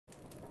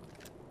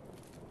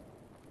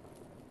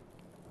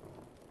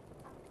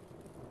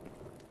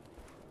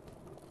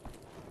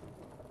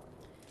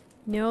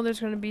You know, there's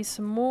going to be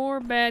some more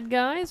bad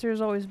guys.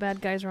 There's always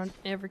bad guys around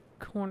every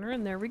corner,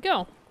 and there we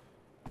go.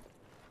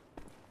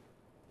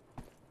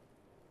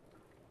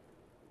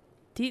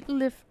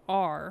 Deadlift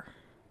R.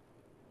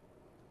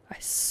 I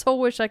so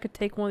wish I could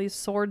take one of these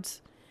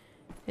swords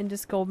and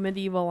just go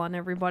medieval on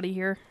everybody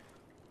here.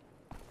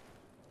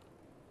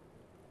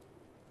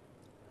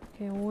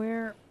 Okay,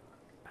 where...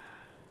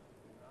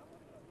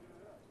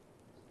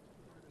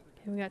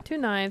 Okay, we got 2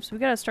 knives. We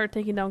gotta start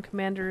taking down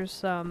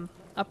commanders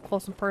up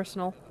close and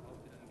personal.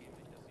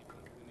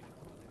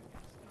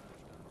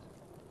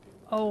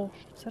 Oh,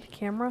 is that a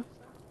camera?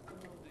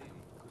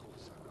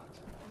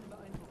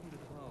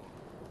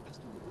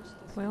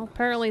 Well,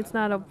 apparently it's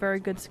not a very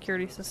good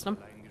security system.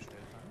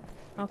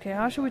 Okay,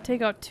 how should we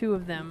take out 2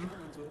 of them?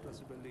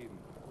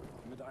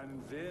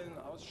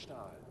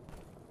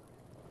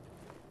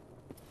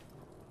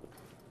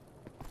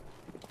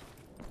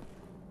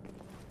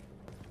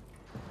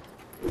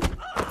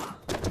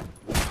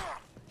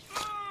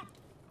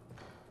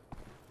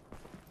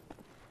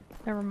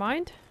 Never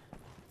mind.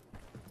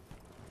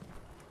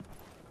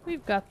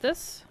 We've got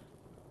this.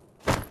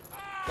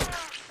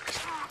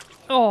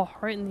 Oh,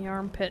 right in the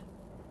armpit.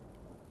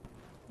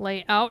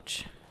 Lay,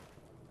 ouch.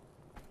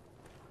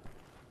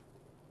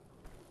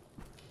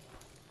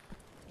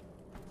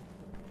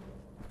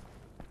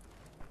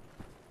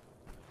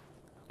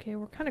 Okay,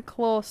 we're kind of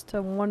close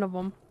to one of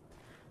them.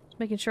 Just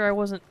making sure I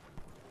wasn't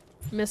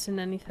missing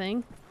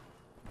anything.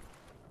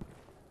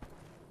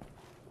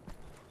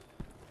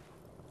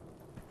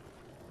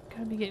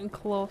 Gotta be getting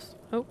close.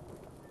 Oh.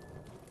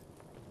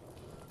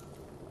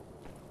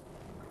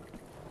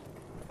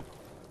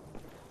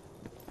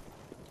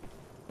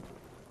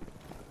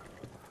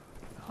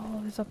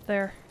 Oh, he's up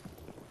there.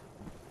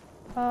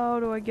 How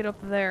do I get up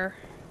there?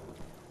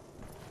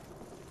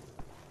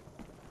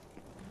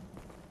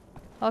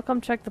 I'll come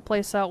check the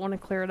place out when I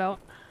clear it out.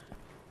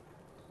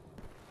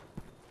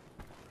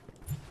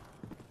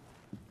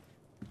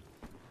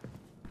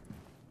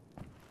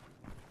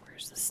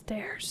 Where's the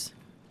stairs?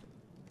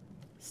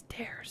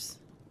 Stairs.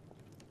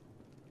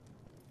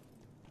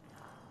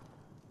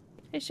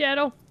 Hey,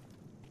 Shadow.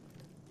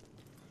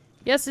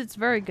 Yes, it's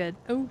very good.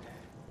 Oh.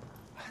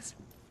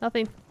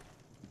 Nothing.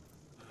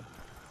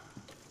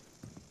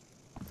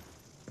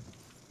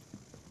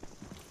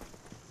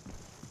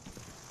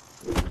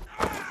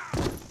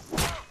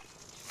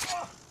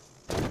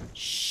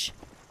 Shh.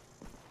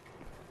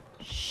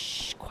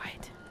 Shh,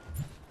 quiet.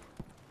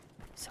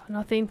 Saw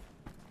nothing.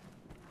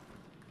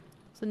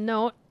 It's a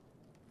note.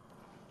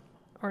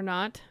 Or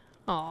not.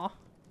 Aw.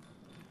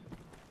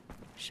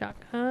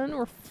 Shotgun,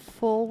 we're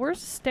full.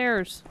 Where's the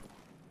stairs?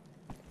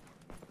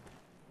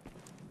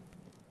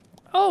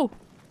 Oh!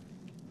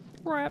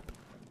 Crap.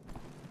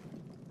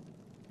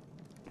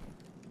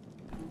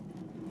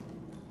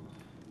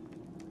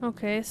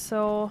 Okay,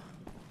 so...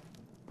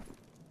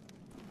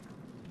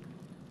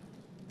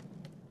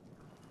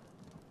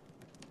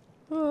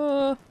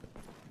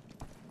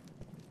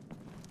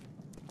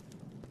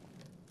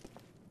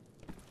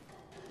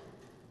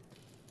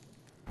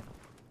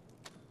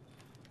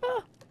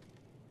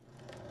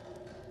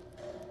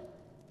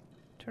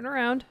 Turn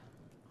around.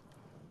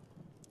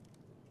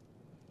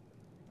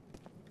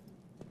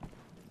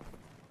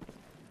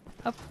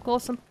 Up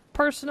close and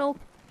personal.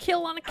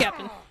 Kill on a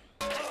captain.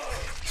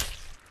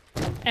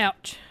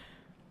 Ouch.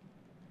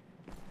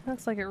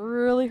 Looks like it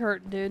really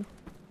hurt, dude.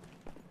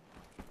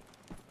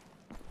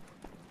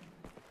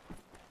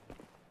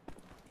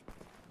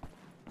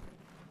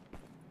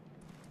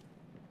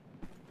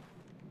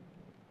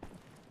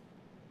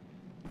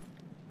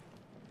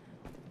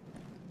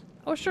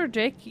 Oh, sure,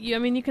 Jake. I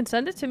mean, you can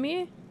send it to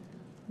me.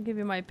 I'll give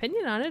you my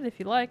opinion on it if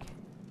you like.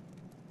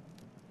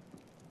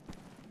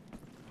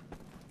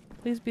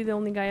 Please be the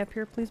only guy up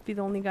here. Please be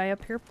the only guy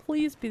up here.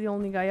 Please be the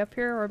only guy up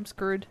here or I'm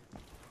screwed.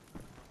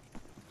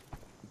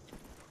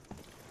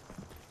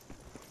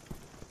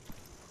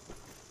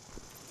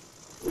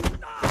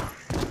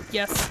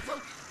 Yes.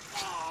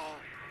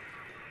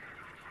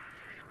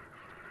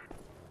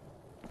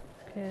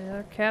 Okay,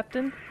 our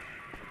captain.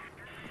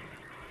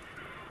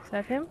 Is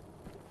that him?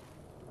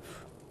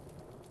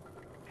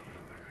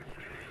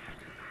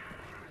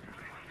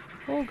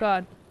 Oh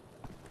god.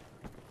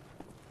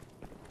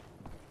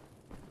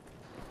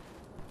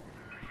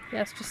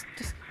 Yes, just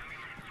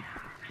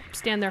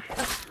stand there.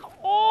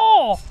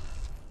 Oh!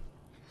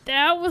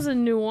 That was a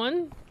new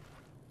one.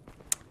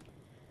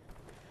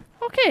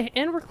 Okay,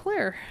 and we're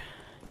clear.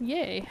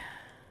 Yay.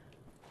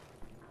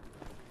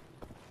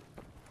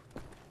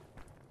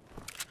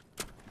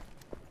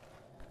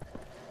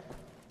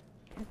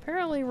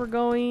 Apparently we're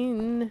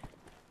going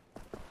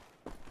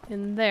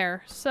in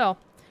there. So,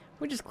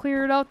 we just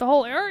cleared out the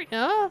whole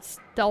area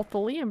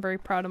stealthily. I'm very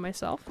proud of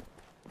myself.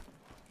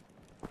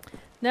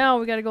 Now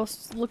we gotta go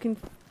looking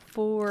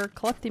for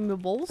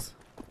collectibles.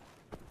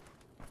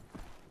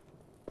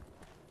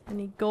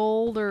 Any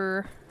gold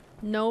or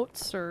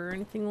notes or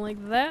anything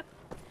like that.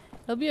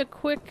 It'll be a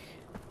quick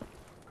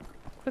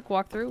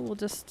walkthrough. We'll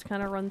just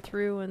kind of run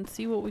through and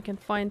see what we can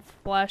find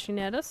flashing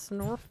at us,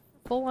 and we're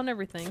full on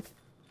everything.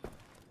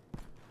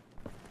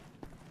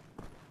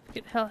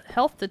 Get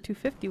health to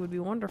 250 would be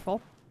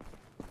wonderful.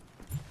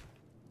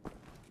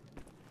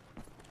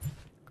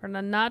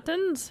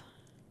 Granatons.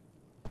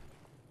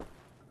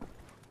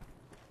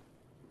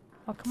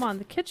 Oh, come on.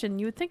 The kitchen.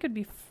 You would think it'd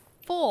be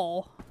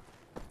full.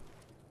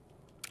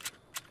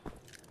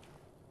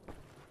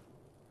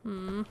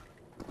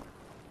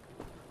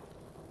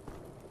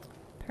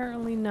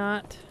 Apparently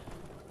not.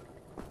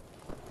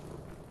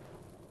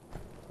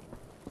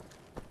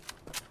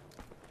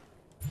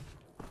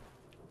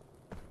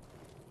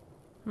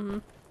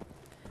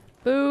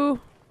 Boo.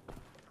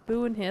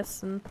 Boo and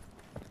hiss and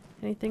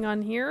anything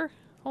on here?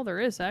 Oh, there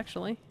is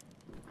actually.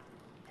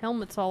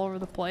 Helmets all over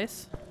the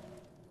place.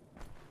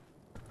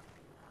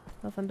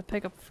 Nothing to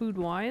pick up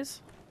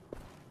food-wise.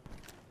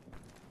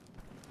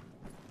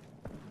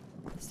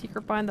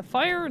 Secret behind the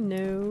fire?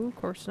 No, of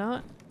course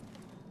not.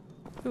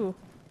 Ooh.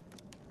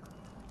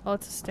 Oh,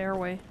 it's a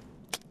stairway.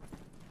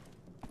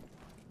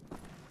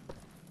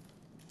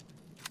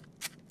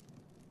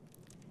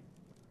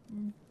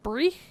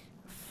 Brief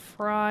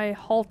Fry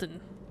Halton.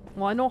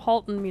 Well, I know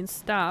Halton means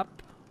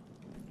stop.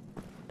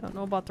 Don't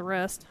know about the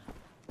rest.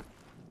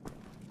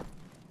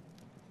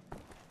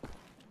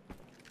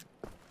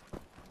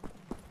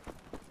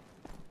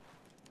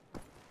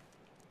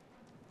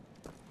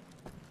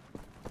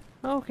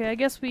 Okay, I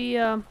guess we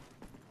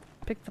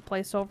picked the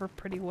place over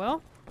pretty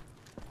well.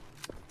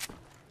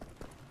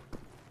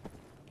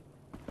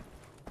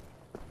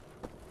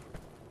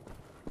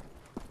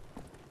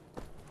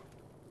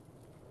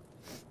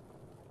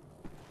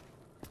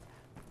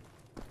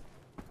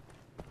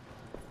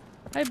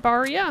 Hi,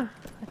 Baria.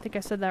 I think I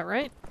said that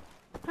right.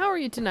 How are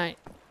you tonight?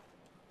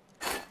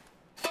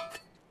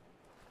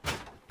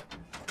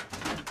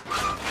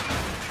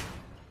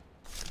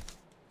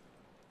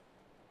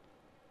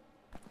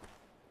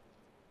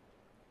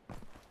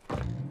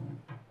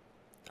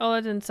 Oh,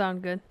 that didn't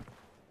sound good.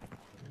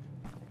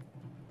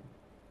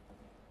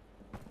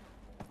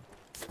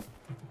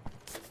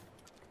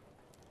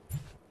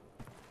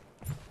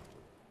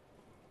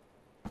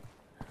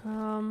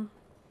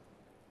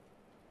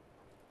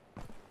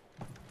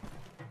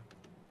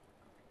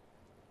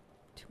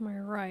 To my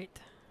right.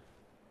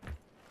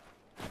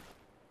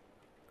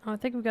 Oh, I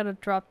think we gotta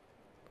drop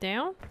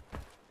down.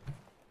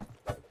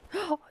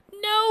 Oh,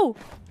 no!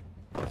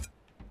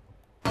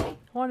 I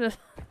wanted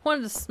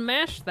to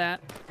smash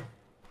that.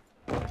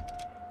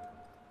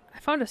 I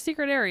found a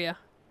secret area.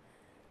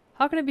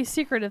 How can it be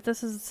secret if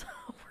this is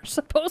where we're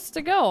supposed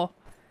to go?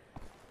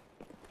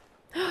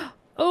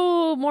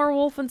 Oh, more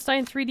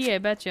Wolfenstein 3D, I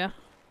betcha.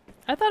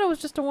 I thought it was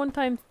just a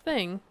one-time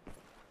thing.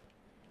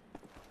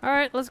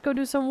 Alright, let's go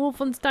do some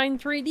Wolfenstein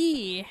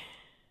 3D.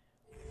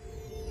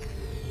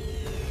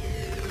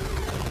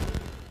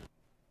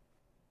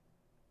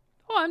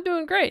 Oh, I'm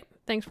doing great.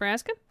 Thanks for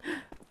asking.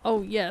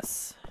 Oh,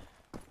 yes.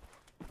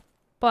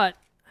 But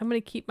I'm gonna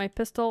keep my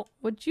pistol.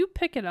 Would you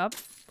pick it up?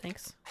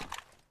 Thanks.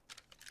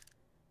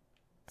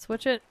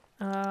 Switch it.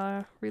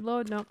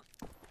 Reload. No.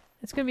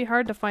 It's gonna be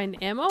hard to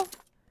find ammo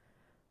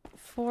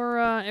for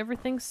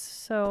everything,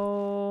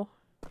 so...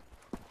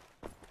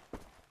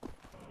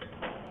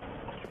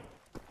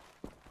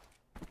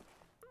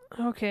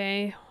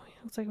 Okay.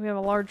 Looks like we have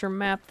a larger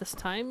map this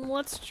time.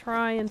 Let's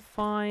try and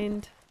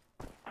find...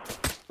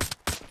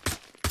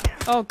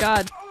 Oh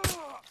god.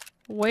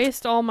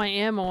 Waste all my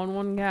ammo on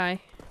one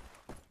guy.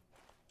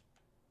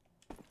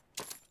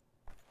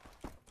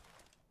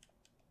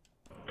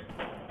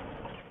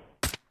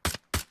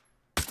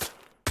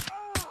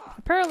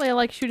 Apparently I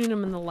like shooting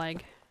him in the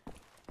leg.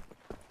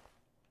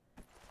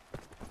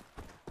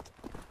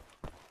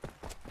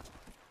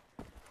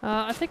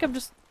 I think I'm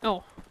just...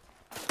 Oh.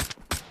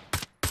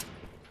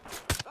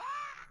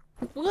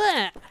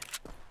 Blech!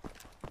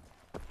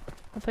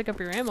 I'll pick up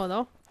your ammo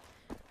though.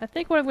 I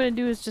think what I'm gonna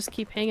do is just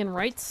keep hanging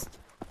rights.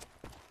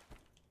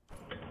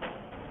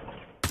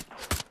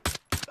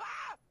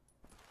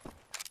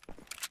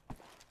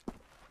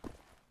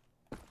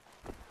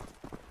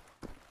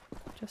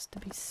 Just to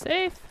be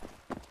safe.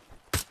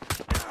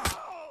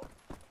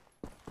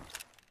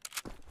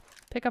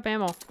 Pick up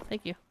ammo.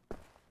 Thank you.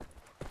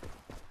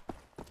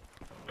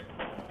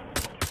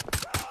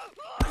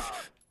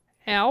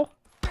 Ow.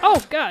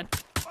 Oh, God.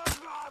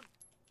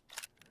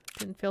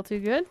 Didn't feel too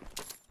good.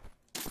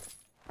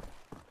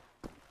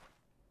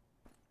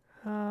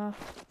 How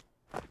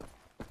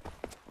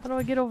do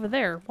I get over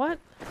there? What?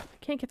 I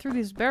can't get through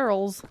these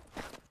barrels.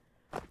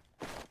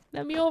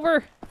 Let me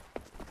over.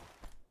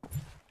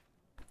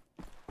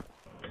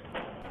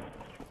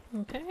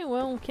 Okay,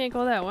 well, can't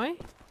go that way.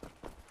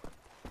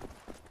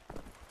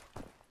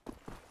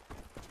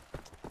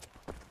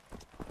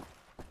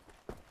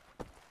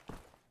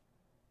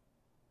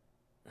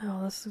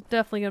 Oh, this is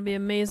definitely gonna be a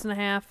maze and a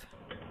half.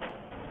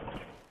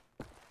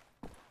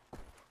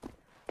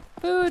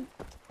 Food!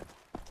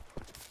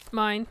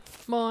 Mine.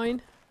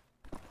 Mine.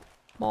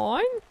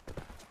 Mine?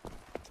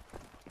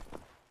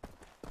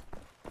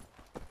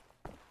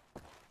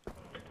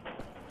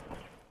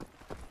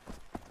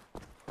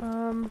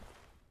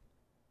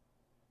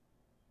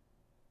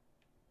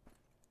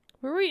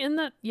 Were we in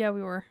that? Yeah,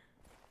 we were.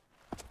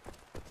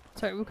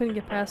 Sorry, we couldn't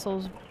get past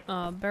those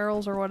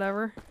barrels or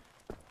whatever.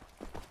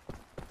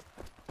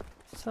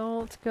 So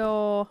let's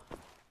go...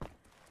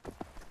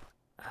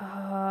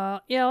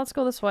 yeah, let's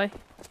go this way.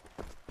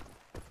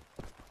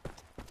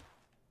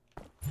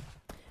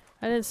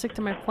 I didn't stick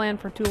to my plan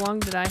for too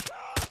long, did I?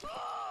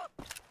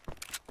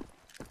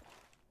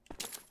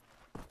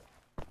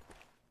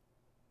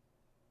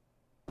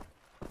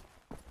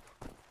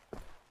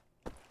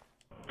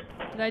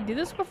 Did I do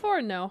this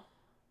before? No.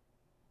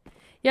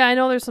 Yeah, I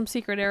know there's some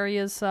secret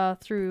areas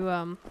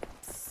through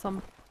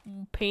some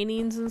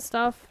paintings and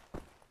stuff.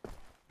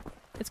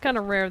 It's kind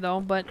of rare though,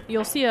 but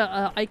you'll see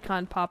a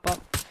icon pop up.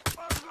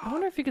 I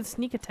wonder if you could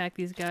sneak attack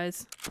these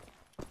guys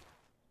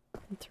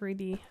in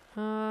 3D.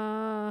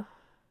 I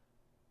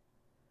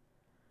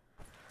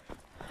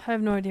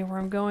have no idea where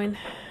I'm going.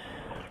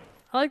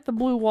 I like the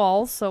blue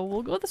walls, so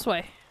we'll go this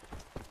way.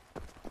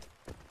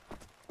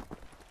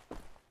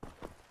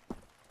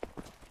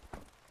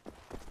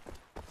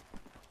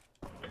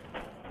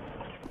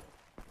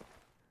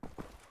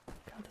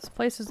 God, this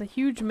place is a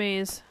huge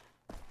maze.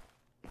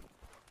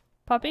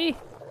 Puppy!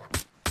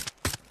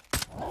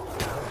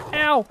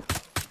 Ow!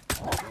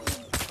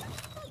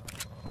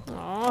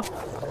 Aw.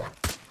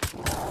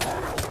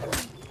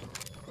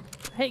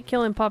 I hate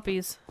killing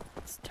puppies.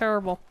 It's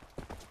terrible.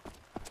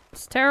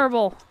 It's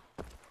terrible.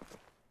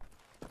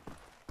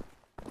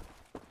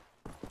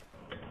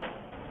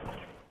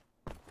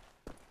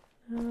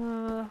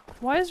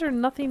 Why is there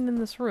nothing in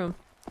this room?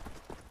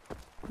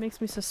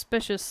 Makes me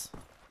suspicious.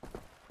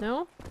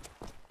 No?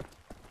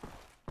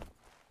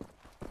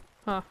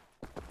 Huh.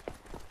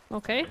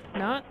 Okay,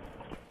 not.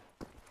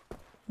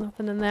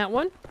 Nothing in that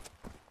one.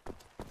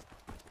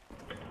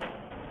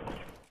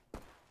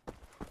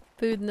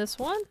 Food in this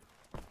one.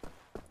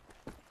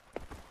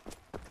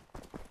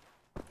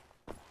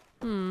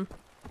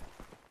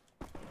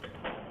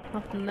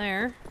 Nothing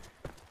there.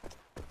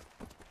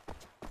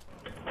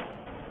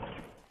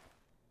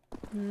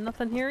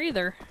 Nothing here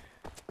either.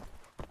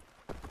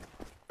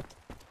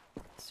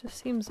 This just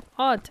seems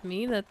odd to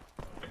me that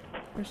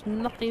there's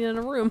nothing in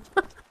a room.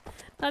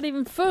 Not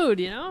even food,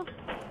 you know?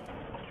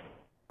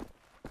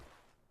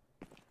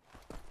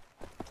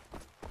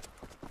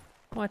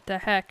 What the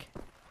heck?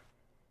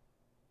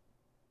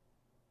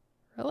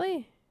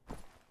 Really?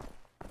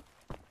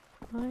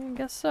 I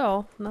guess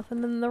so.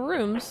 Nothing in the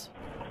rooms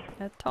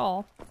at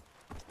all.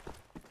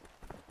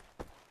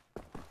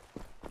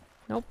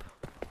 Nope.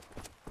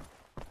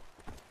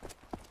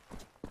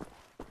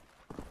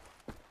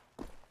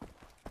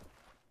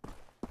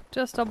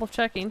 Just double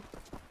checking.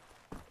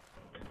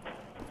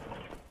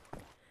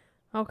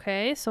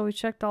 Okay, so we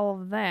checked all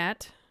of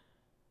that.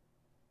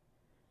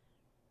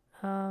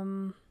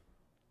 Go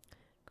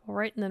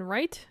right and then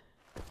right?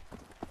 Is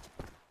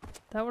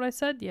that what I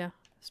said? Yeah.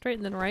 Straight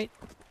and then right.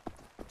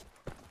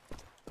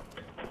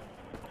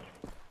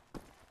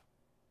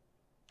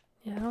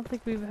 Yeah, I don't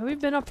think have we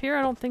been up here?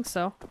 I don't think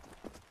so.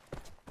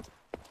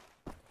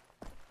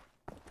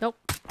 Nope.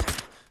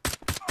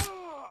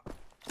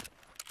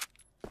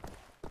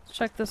 Let's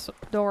check this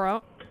door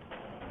out.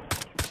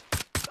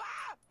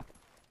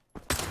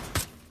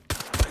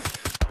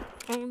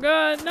 Oh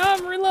god, no,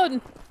 I'm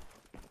reloading.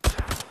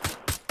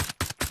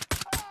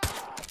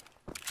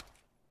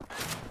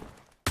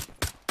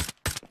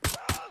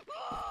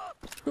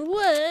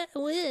 What?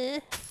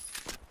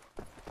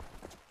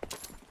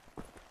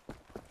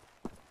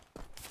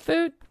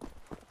 Food.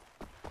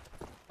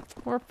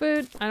 More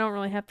food. I don't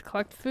really have to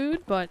collect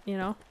food, but, you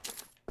know.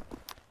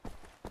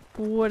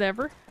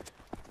 Whatever.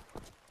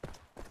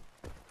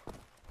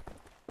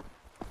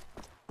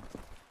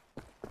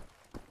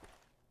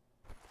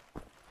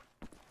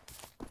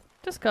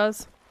 Just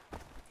 'cause.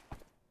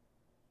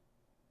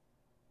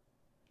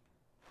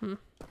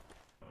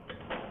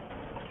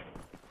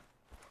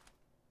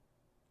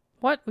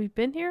 What? We've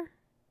been here?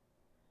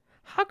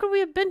 How could we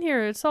have been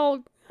here? It's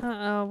all...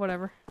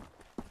 whatever.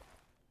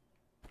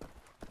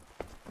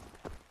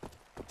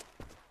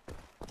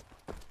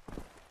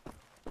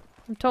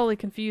 I'm totally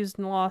confused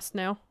and lost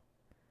now.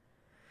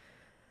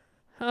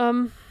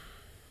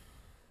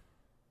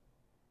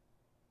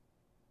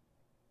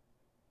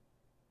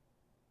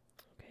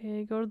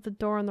 Okay, go to the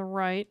door on the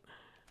right.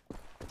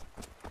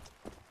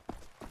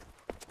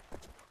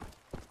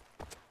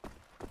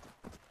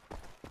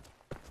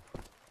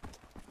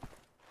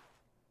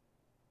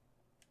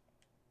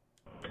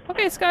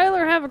 Okay,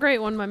 Skylar, have a great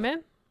one, my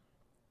man.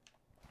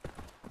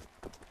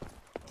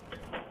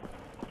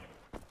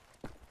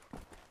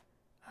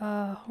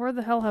 Where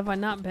the hell have I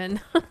not been?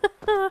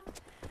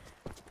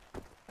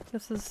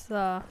 This is,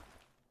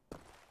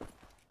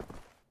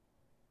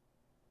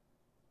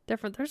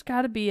 different. There's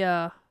gotta be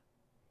a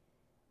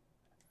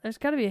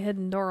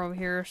hidden door over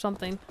here or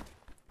something.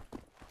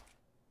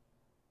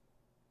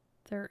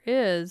 There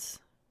is.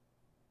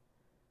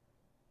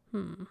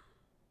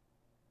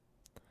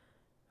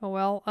 Oh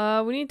well,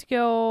 we need to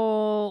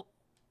go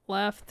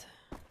left.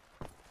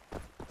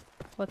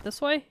 What,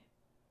 this way?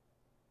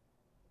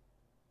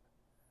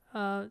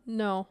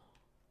 No.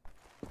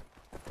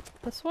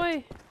 This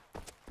way?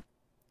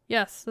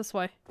 Yes, this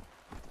way.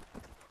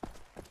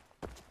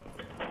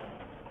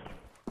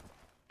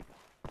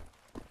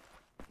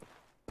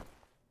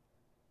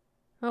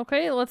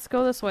 Okay, let's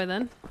go this way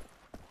then.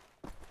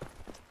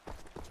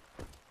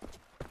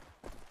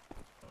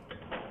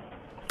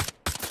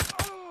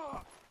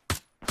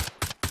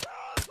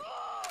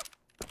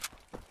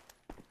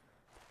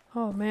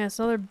 Oh man, it's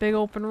another big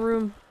open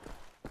room.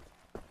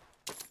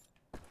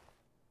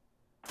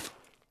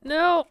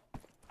 No!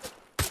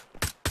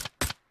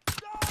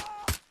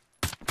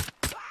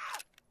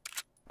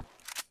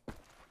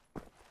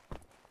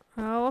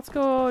 Let's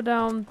go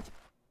down,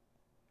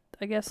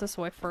 I guess this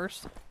way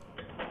first.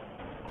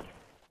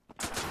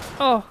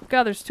 Oh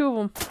god, there's two of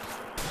them.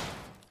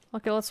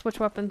 Okay, let's switch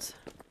weapons.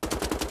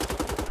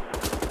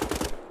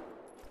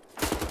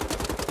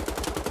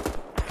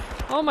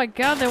 Oh my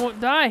god, they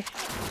won't die.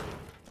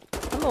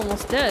 I'm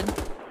almost dead.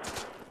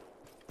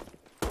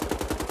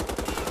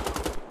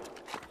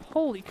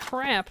 Holy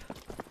crap.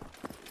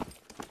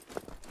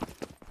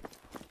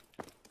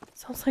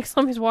 Sounds like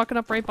somebody's walking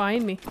up right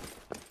behind me.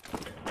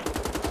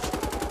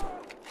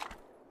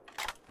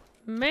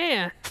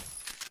 Man.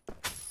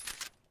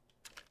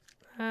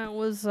 That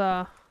was,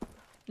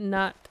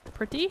 not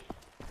pretty.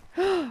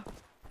 Ooh,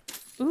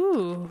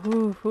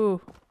 ooh,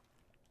 ooh.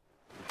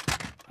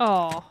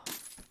 Oh.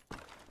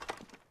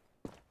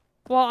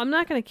 Well, I'm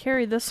not gonna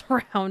carry this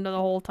around the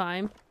whole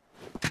time.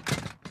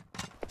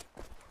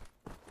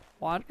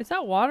 Water? Is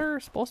that water?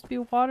 Supposed to be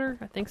water?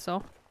 I think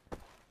so.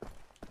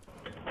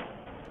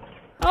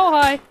 Oh,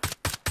 hi!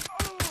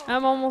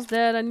 I'm almost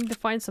dead. I need to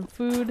find some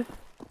food.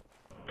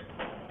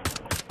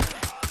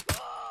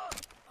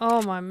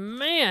 Oh my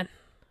man!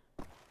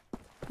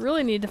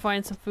 Really need to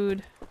find some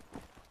food.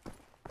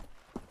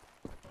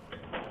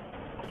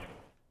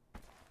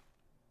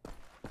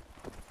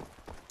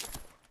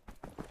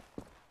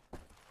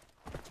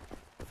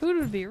 Food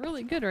would be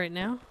really good right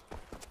now.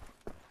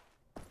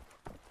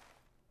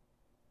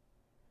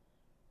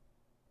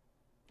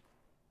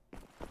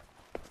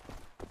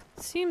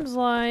 Seems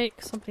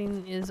like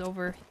something is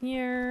over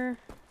here.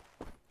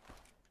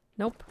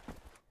 Nope.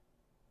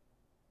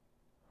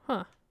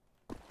 Huh.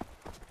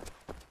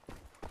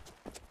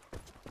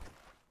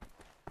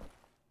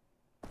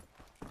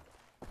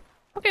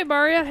 Okay,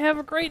 Baria, have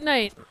a great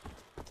night.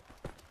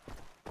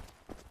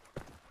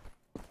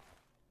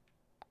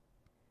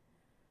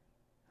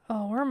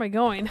 Oh, where am I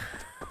going?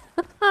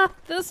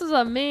 This is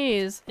a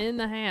maze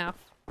and a half.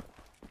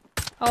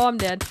 Oh, I'm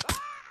dead.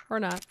 Or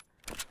not.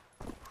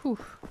 Whew.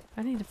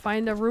 I need to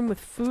find a room with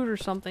food or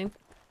something.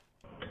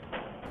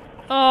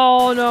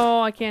 Oh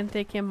no, I can't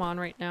take him on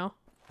right now.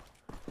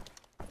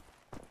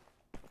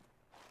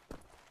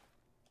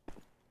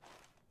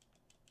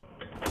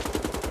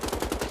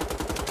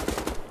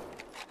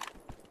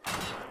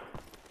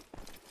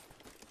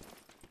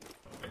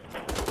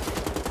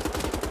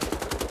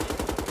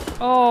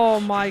 Oh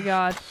my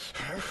god.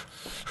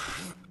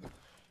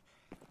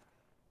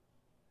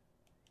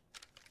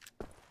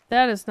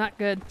 That is not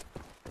good.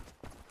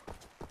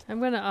 I'm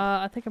gonna,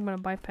 I think I'm gonna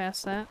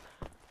bypass that.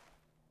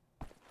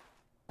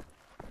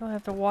 I'll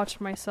have to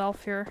watch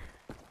myself here.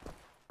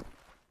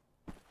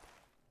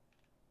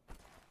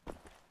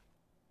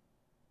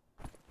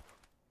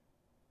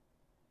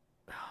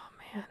 Oh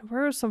man,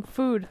 where is some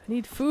food? I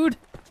need food!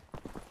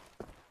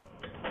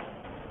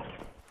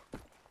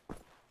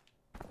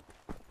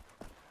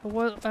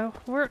 What,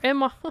 where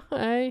am I?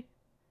 I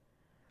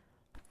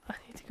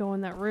need to go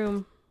in that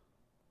room.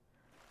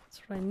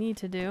 That's what I need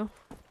to do.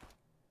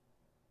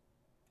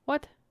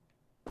 What?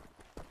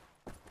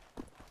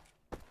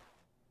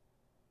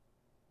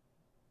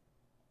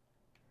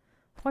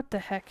 What the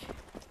heck?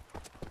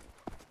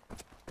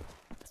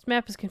 This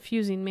map is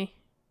confusing me.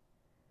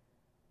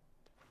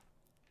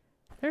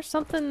 There's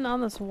something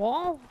on this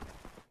wall?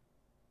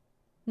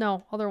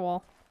 No, other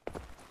wall.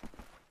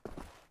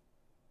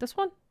 This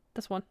one?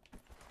 This one.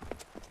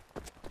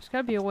 There's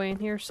gotta be a way in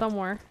here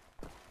somewhere.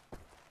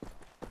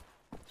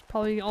 There's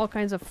probably all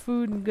kinds of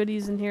food and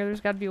goodies in here.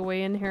 There's gotta be a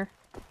way in here.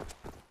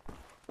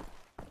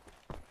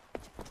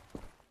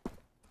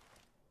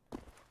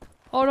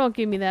 Oh, don't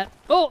give me that.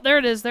 Oh, there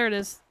it is, there it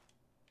is.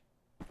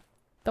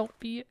 Don't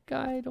be a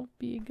guy, don't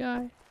be a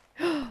guy.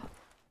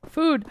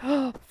 Food!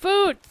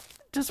 Food!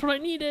 Just what I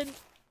needed.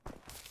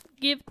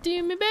 Give it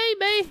to me,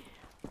 baby!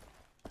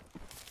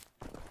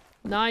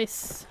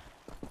 Nice.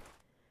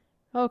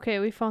 Okay,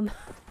 we found...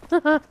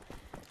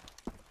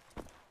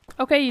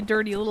 Okay, you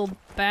dirty little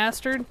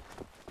bastard.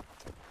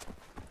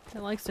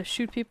 That likes to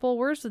shoot people.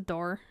 Where's the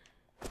door?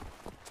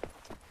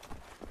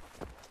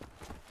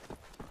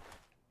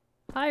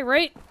 Hi,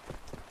 right?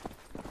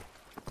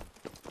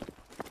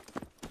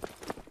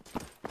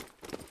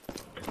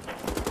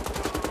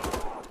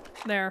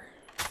 There.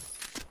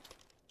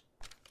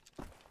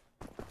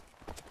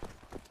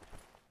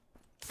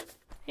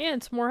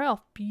 And some more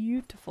health.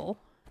 Beautiful.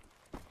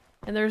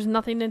 And there's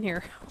nothing in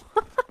here.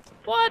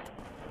 What?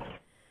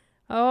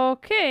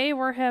 Okay,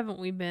 where haven't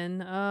we been?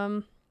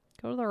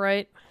 Go to the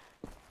right.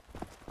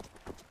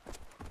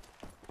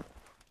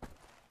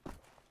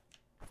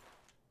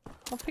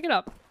 I'll pick it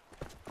up.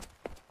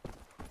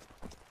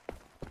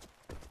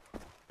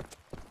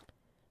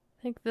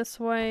 I think this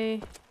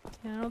way.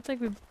 Yeah, I don't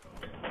think we've...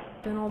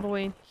 been all the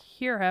way in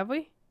here, have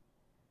we?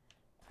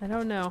 I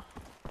don't know.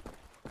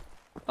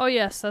 Oh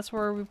yes, that's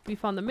where we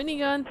found the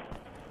minigun.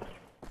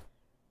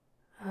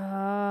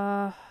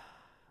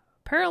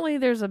 Apparently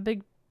there's a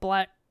big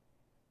black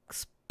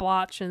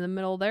splotch in the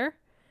middle there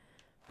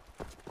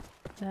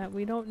that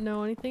we don't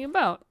know anything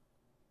about.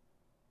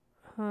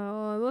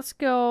 Let's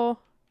go.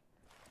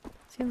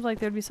 Seems like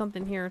there'd be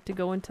something here to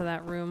go into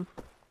that room.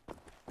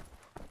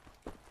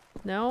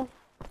 No?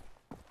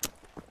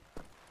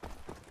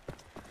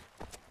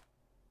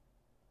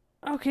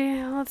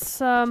 Okay, let's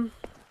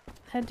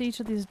head to each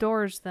of these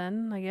doors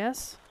then, I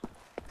guess.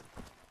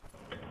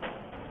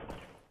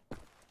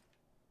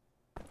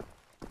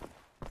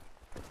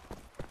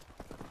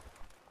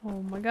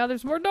 Oh my god,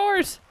 there's more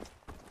doors!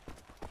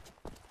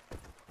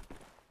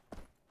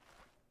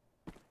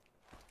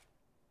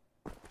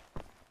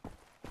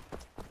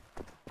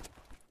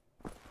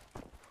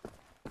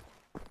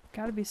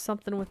 Gotta be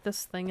something with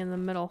this thing in the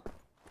middle.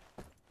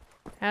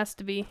 Has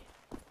to be.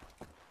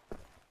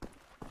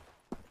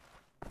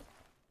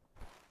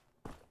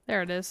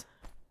 There it is.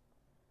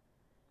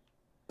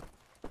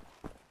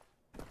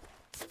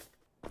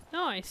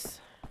 Nice.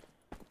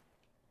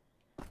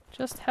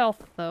 Just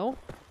health, though.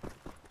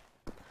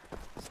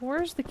 So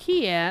where's the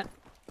key at?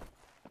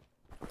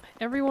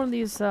 Every one of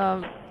these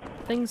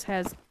things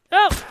has...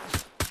 Oh!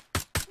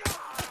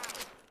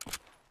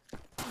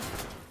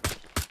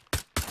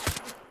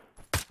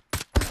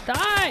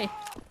 Die!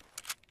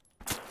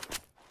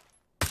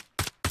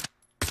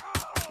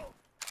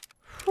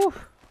 Whew.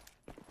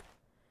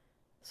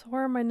 So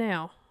where am I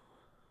now?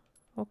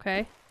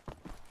 Okay.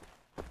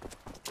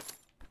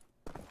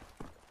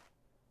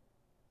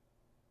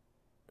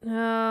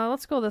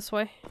 Let's go this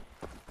way.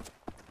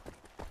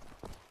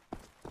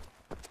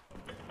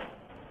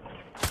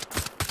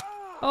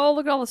 Oh,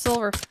 look at all the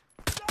silver.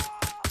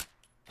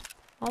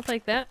 I'll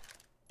take that.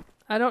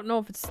 I don't know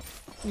if it's...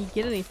 you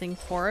get anything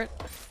for it.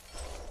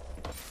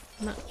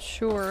 I'm not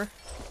sure.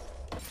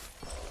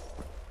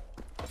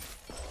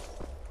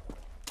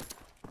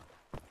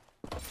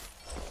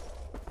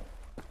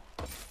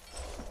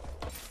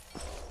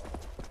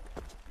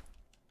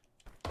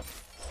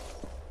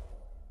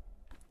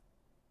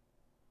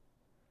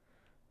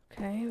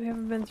 Okay, we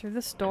haven't been through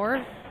this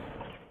door.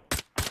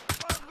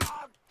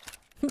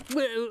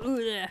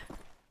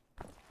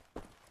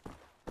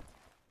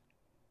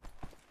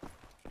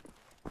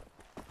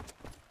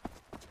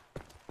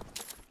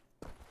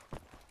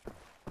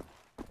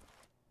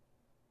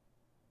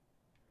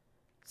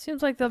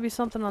 Seems like there'll be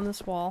something on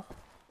this wall.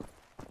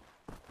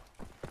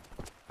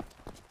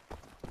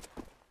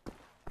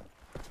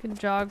 Can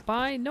jog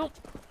by. Nope,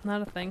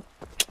 not a thing.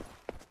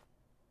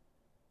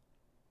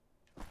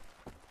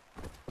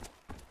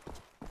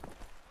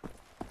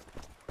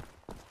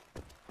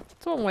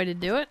 That's one way to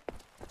do it.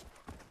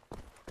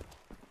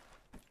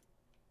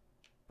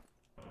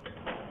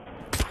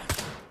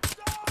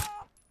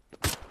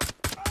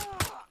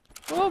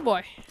 Oh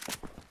boy.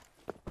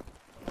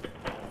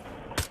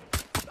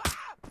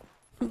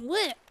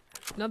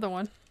 Another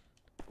one.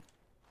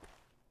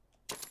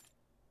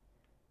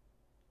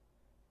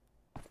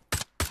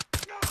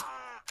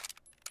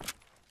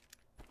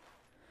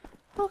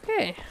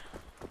 Okay.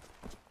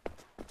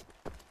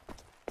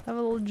 Have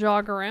a little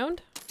jog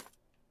around.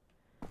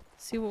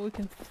 See what we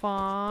can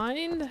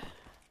find.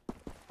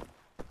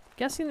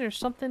 Guessing there's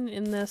something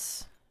in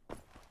this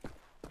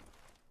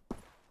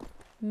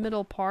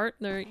middle part.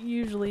 There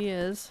usually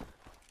is.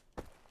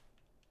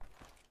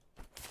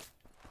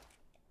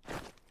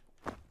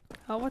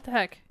 Oh, what the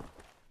heck?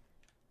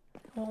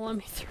 It won't let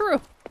me through.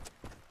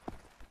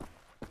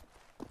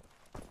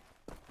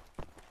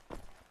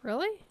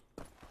 Really?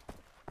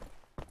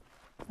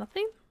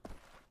 Nothing?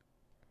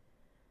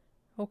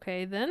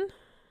 Okay, then.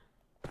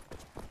 I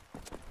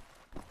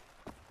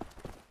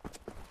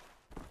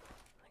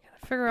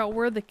gotta figure out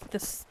where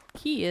this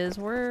key is.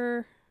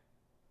 Where...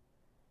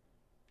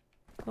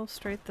 Go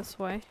straight this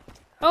way.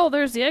 Oh,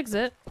 there's the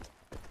exit.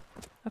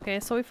 Okay,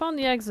 so we found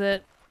the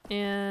exit,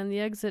 and the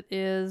exit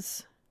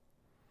is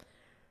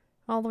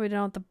all the way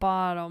down at the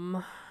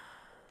bottom.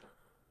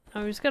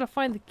 Now we just gotta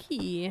find the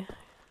key.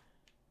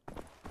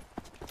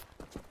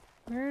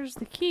 Where's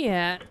the key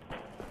at?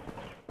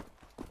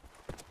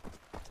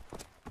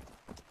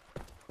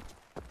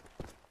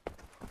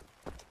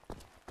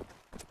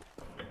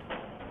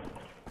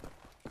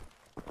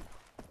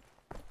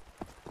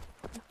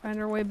 Find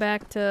our way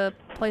back to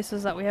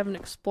places that we haven't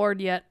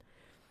explored yet.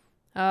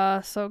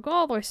 So go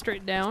all the way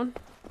straight down.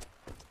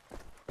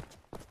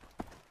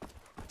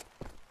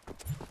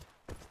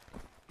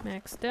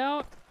 Maxed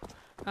out.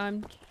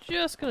 I'm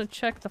just gonna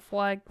check the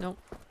flag. Nope.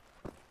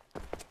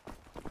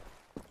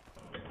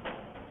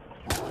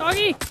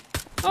 Doggy!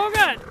 Oh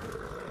god!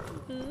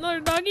 Another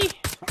doggy!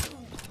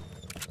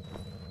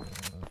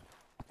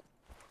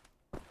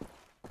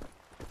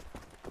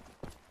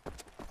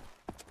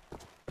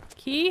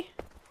 Key?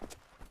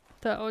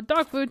 Oh,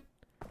 dog food.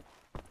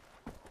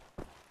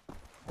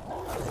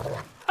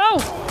 Oh!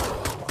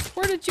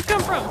 Where did you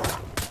come from?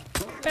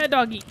 Bad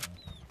doggy.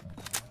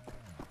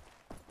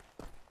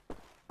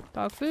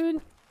 Dog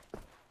food.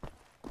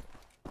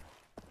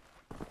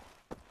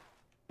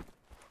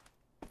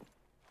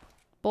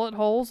 Bullet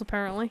holes,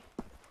 apparently.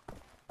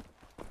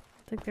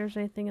 Don't think there's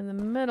anything in the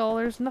middle.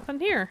 There's nothing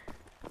here.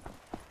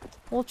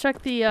 We'll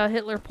check the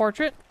Hitler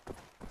portrait.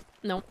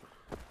 Nope.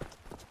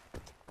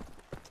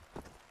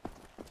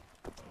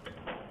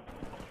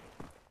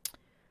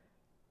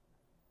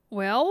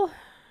 Well,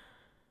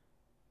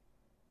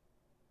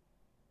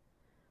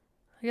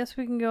 I guess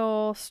we can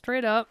go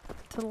straight up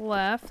to the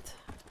left.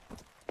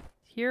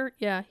 Here?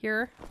 Yeah,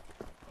 here.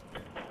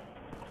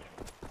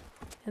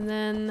 And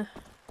then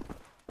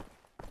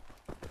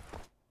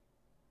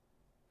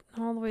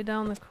all the way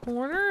down the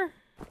corner.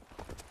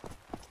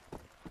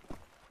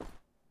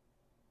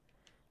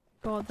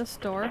 Go out this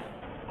door.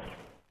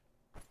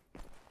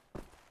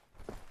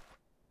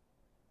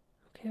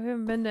 Okay, we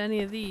haven't been to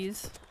any of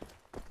these.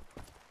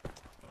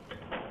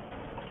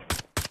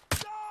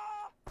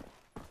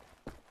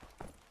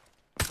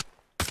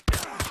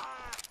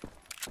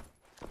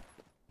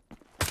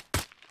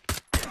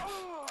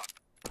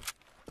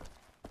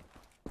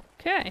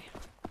 Okay.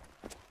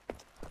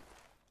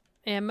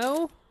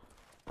 Ammo.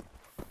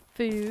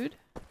 Food.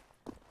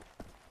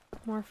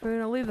 More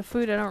food. I'll leave the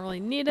food. I don't really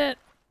need it.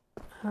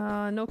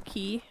 No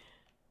key.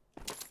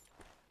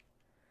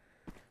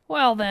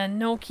 Well then,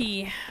 no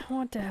key.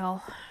 What the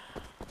hell?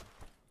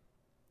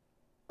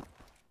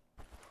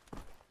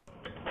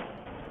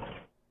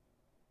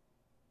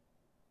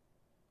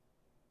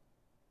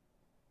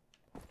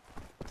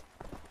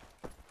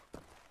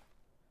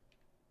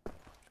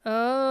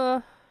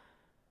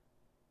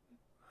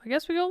 I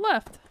guess we go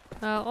left.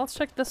 Let's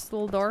check this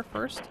little door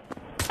first.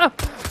 Oh!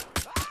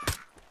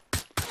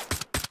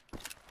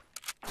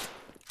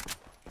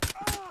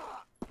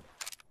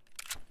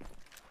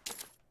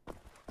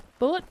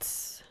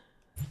 Bullets.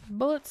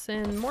 Bullets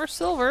and more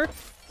silver.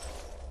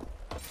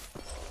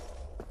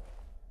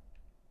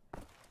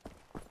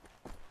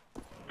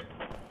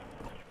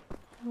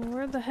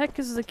 Where the heck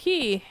is the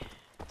key?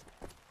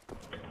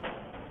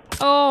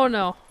 Oh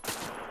no.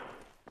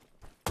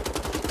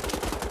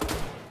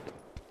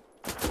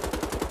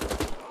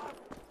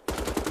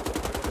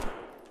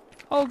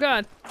 Oh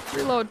god.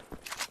 Reload.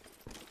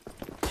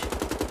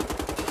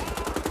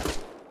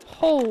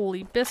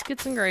 Holy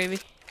biscuits and gravy.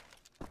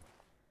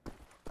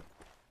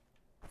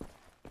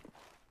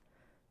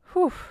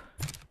 Whew.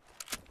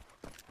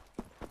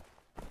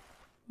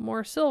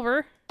 More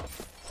silver.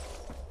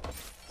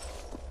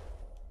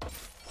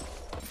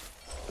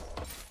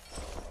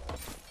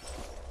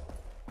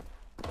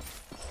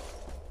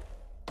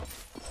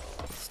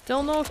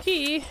 Still no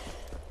key.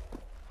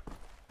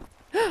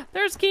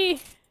 There's a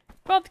key!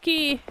 Found the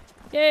key!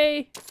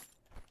 Yay!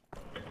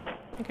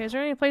 Okay, is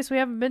there any place we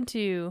haven't been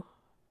to?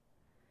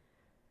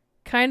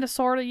 Kinda,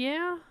 sorta,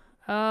 yeah.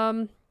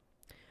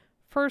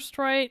 First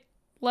right,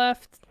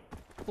 left,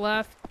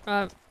 left,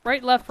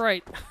 right, left,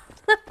 right.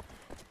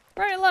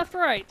 Right, left,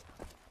 right.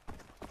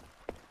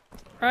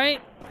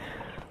 Right,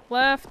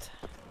 left,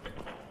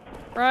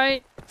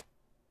 right.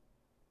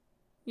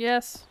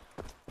 Yes.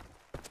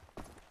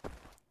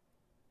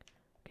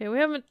 Okay,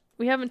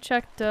 we haven't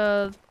checked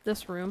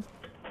this room.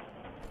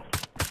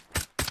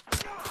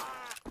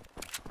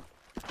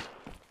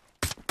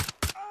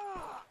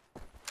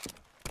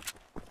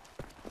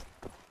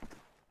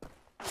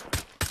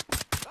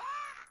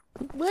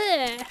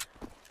 Bleh.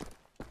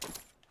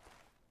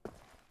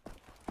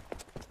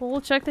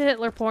 We'll check the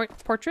Hitler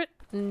portrait.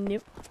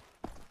 Nope.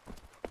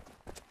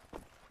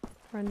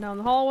 Run down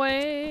the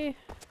hallway.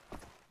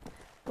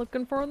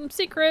 Looking for them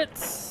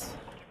secrets.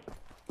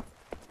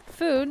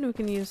 Food. We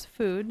can use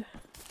food.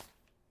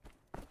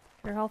 Get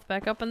our health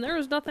back up. And there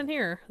was nothing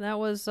here. That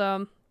was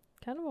kind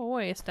of a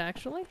waste,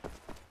 actually.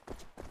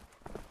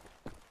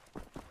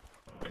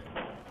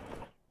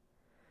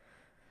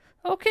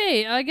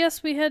 Okay, I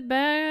guess we head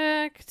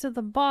back to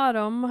the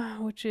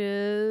bottom, which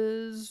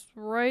is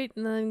right,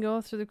 and then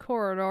go through the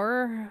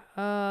corridor.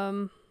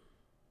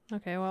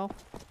 Okay, well,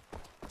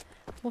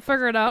 we'll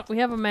figure it out. We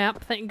have a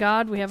map. Thank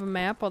God we have a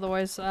map.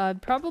 Otherwise,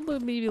 I'd probably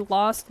be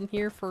lost in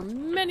here for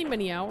many,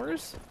 many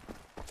hours.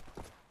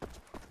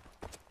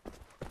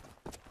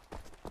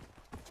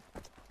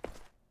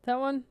 That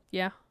one?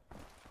 Yeah.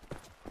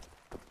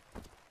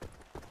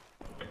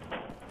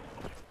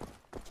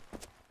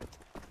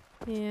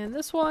 And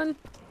this one?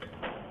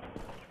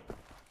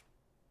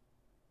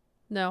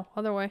 No,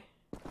 other way.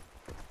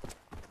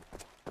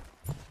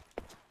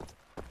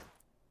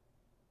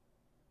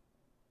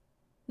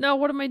 No,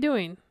 what am I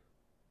doing?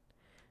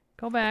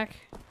 Go back.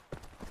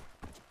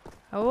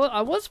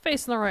 I was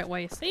facing the right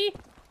way, see?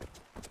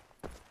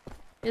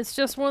 It's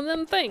just one of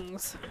them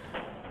things.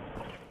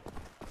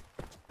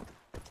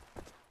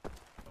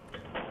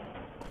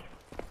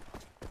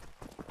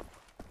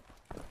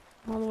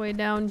 All the way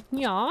down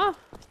here.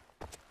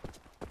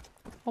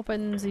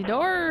 Open the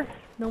door.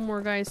 No more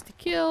guys to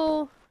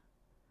kill.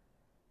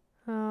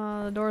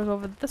 The door's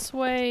over this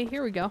way.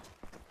 Here we go.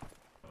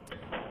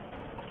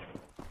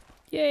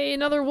 Yay,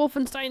 another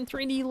Wolfenstein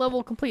 3D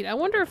level complete. I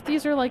wonder if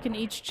these are like in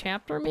each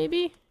chapter,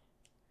 maybe?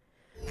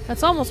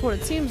 That's almost what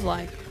it seems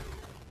like.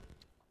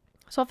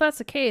 So if that's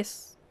the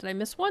case, did I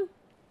miss one?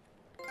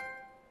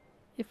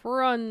 If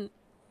we're on...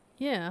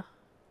 Yeah.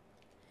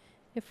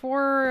 If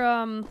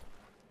we're,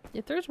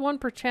 if there's one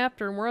per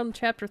chapter and we're on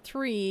chapter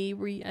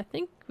 3, I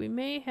think we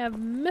may have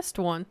missed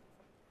one.